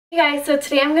Hey guys, so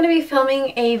today I'm going to be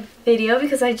filming a video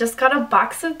because I just got a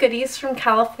box of goodies from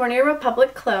California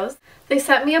Republic Clothes. They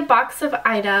sent me a box of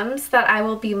items that I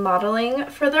will be modeling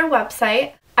for their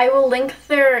website. I will link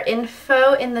their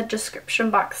info in the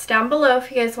description box down below if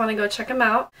you guys want to go check them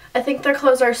out. I think their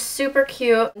clothes are super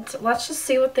cute. Let's just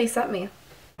see what they sent me.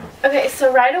 Okay,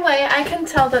 so right away I can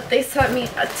tell that they sent me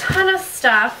a ton of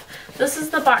stuff. This is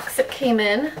the box it came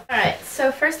in. Alright,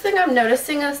 so first thing I'm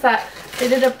noticing is that they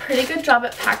did a pretty good job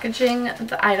at packaging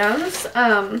the items.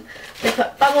 They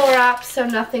put bubble wrap so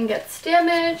nothing gets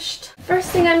damaged. First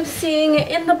thing I'm seeing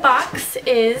in the box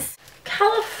is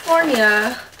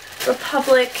California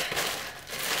Republic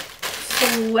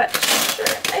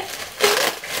sweatshirt, I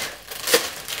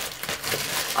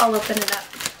think. I'll open it up.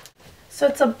 So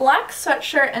it's a black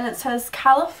sweatshirt and it says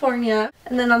California,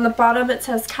 and then on the bottom it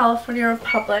says California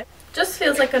Republic. Just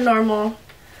feels like a normal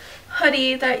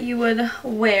hoodie that you would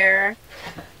wear.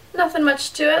 Nothing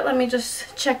much to it. Let me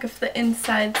just check if the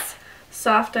inside's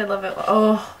soft. I love it.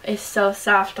 Oh, it's so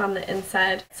soft on the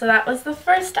inside. So that was the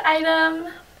first item.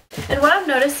 And what I'm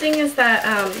noticing is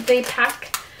that they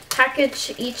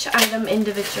package each item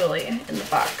individually in the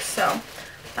box, so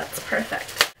that's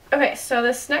perfect. Okay, so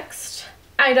this next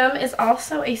item is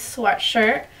also a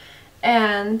sweatshirt,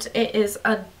 and it is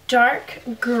a dark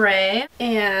gray,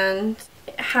 and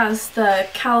it has the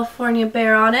California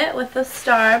bear on it with the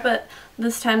star, but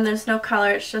this time there's no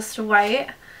color, it's just white.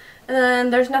 And then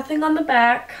there's nothing on the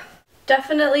back.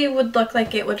 Definitely would look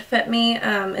like it would fit me.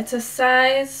 It's a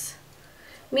size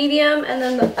medium, and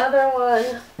then the other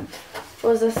one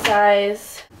was a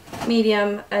size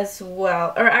medium as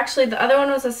well. Or actually the other one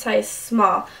was a size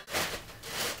small.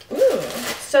 Ooh.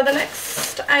 So the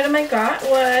next item I got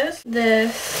was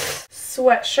this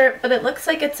sweatshirt, but it looks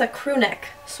like it's a crew neck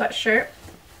sweatshirt.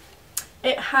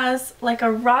 It has like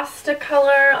a Rasta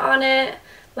color on it,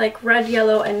 like red,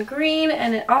 yellow, and green,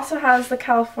 and it also has the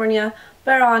California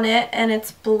bear on it, and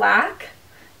it's black.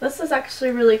 This is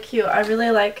actually really cute. I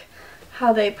really like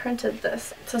how they printed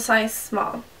this. It's a size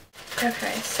small.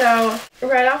 Okay, so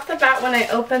right off the bat when I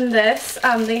opened this,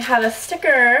 they had a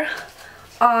sticker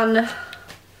on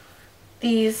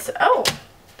these. Oh,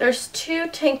 there's two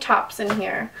tank tops in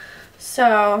here.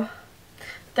 So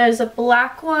there's a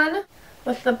black one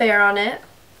with the bear on it,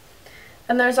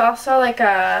 and there's also like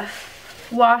a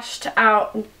washed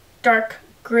out dark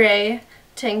gray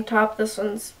tank top. This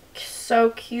one's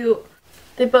so cute.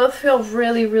 They both feel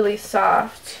really, really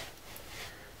soft.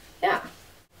 Yeah.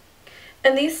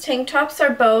 And these tank tops are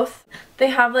both, they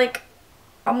have like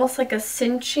almost like a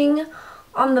cinching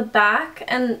on the back,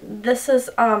 and this is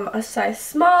a size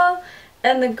small,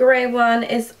 and the gray one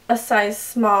is a size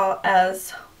small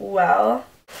as well.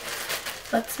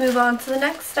 Let's move on to the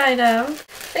next item.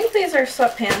 I think these are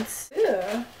sweatpants.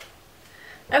 Ew.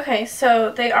 Okay,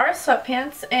 so they are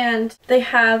sweatpants, and they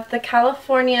have the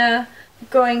California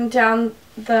going down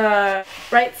the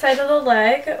right side of the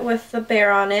leg with the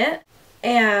bear on it.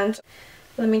 And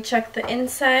let me check the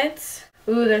insides.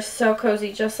 Ooh, they're so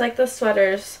cozy, just like the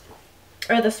sweaters.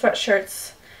 Or the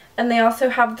sweatshirts. And they also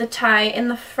have the tie in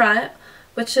the front,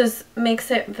 which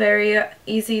makes it very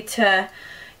easy to,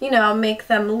 you know, make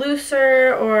them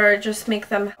looser or just make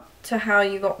them to how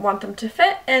you want them to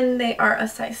fit, and they are a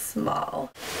size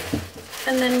small.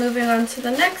 And then moving on to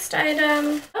the next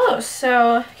item. Oh,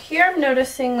 so here I'm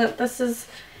noticing that this is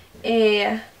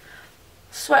a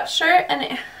sweatshirt,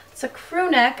 and it's a crew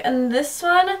neck, and this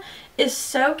one is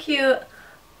so cute.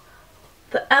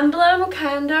 The emblem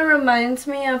kind of reminds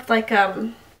me of like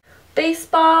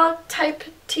baseball type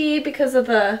tee because of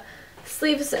the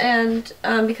sleeves, and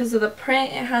because of the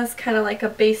print it has kind of like a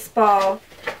baseball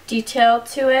detail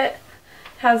to it.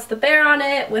 It has the bear on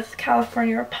it with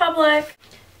California Republic,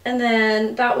 and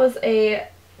then that was a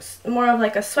more of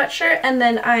like a sweatshirt, and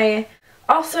then I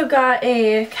also got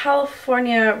a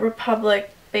California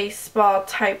Republic baseball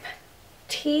type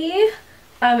tee.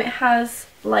 It has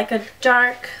like a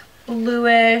dark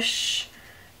bluish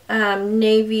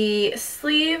navy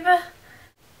sleeve,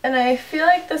 and I feel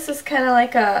like this is kind of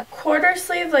like a quarter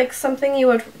sleeve, like something you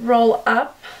would roll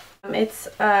up. It's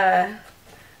a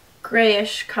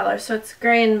grayish color, so it's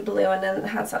gray and blue, and then it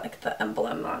has like the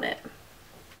emblem on it.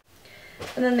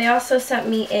 And then they also sent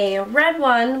me a red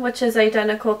one, which is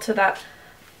identical to that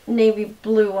navy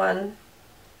blue one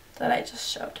that I just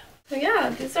showed. So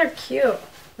yeah, these are cute.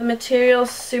 The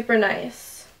material's super nice.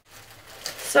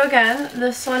 So again,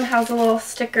 this one has a little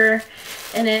sticker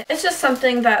in it. It's just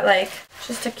something that, like,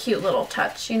 just a cute little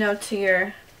touch, you know, to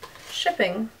your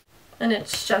shipping. And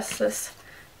it's just this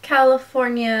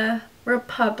California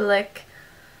Republic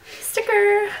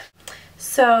sticker.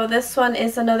 So this one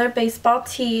is another baseball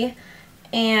tee,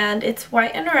 and it's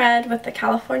white and red with the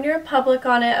California Republic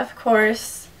on it, of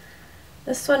course.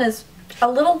 This one is a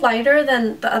little lighter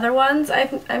than the other ones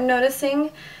I'm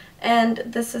noticing, and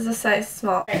this is a size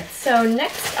small. Alright, so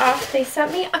next off, they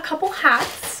sent me a couple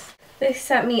hats. They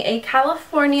sent me a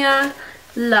California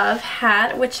Love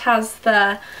hat, which has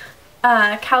the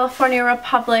California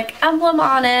Republic emblem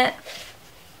on it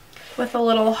with a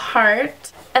little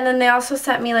heart. And then they also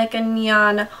sent me like a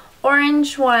neon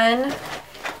orange one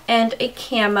and a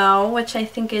camo, which I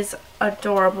think is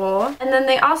adorable. And then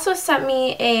they also sent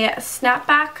me a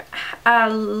snapback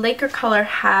Laker color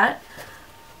hat.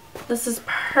 This is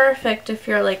perfect if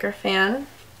you're a Laker fan.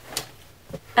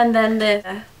 And then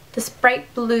this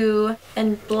bright blue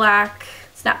and black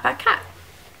snapback hat.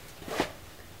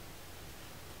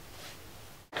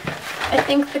 I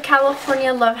think the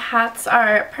California Love hats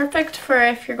are perfect for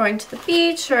if you're going to the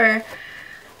beach or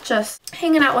just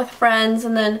hanging out with friends.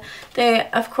 And then they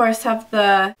of course have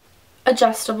the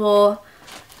adjustable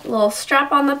little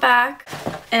strap on the back,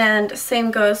 and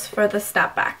same goes for the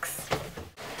snapbacks.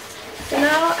 So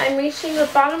now I'm reaching the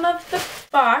bottom of the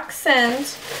box, and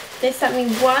they sent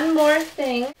me one more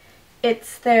thing.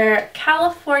 It's their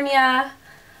California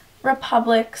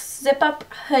Republic zip-up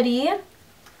hoodie.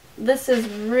 This is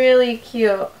really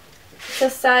cute. It's a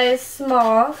size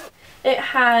small. It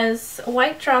has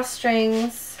white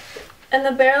drawstrings, and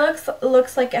the bear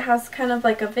looks like it has kind of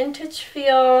like a vintage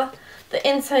feel. The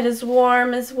inside is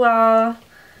warm as well.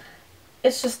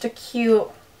 It's just a cute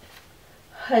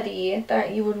hoodie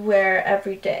that you would wear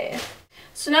every day.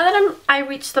 So now that I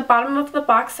reached the bottom of the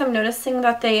box, I'm noticing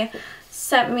that they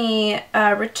sent me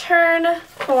a return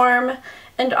form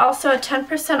and also a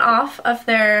 10% off of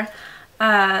their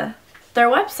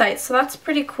website, so that's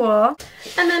pretty cool.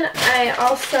 And then I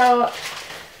also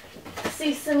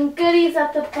see some goodies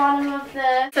at the bottom of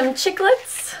this. Some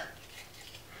chiclets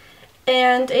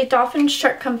and a Dolphin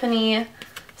Shirt Company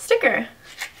sticker.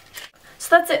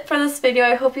 So that's it for this video.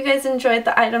 I hope you guys enjoyed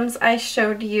the items I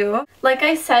showed you. Like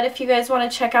I said, if you guys want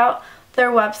to check out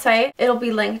their website, it'll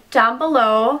be linked down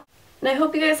below. And I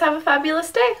hope you guys have a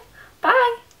fabulous day.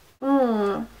 Bye!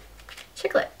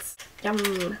 Chiclets.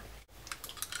 Yum.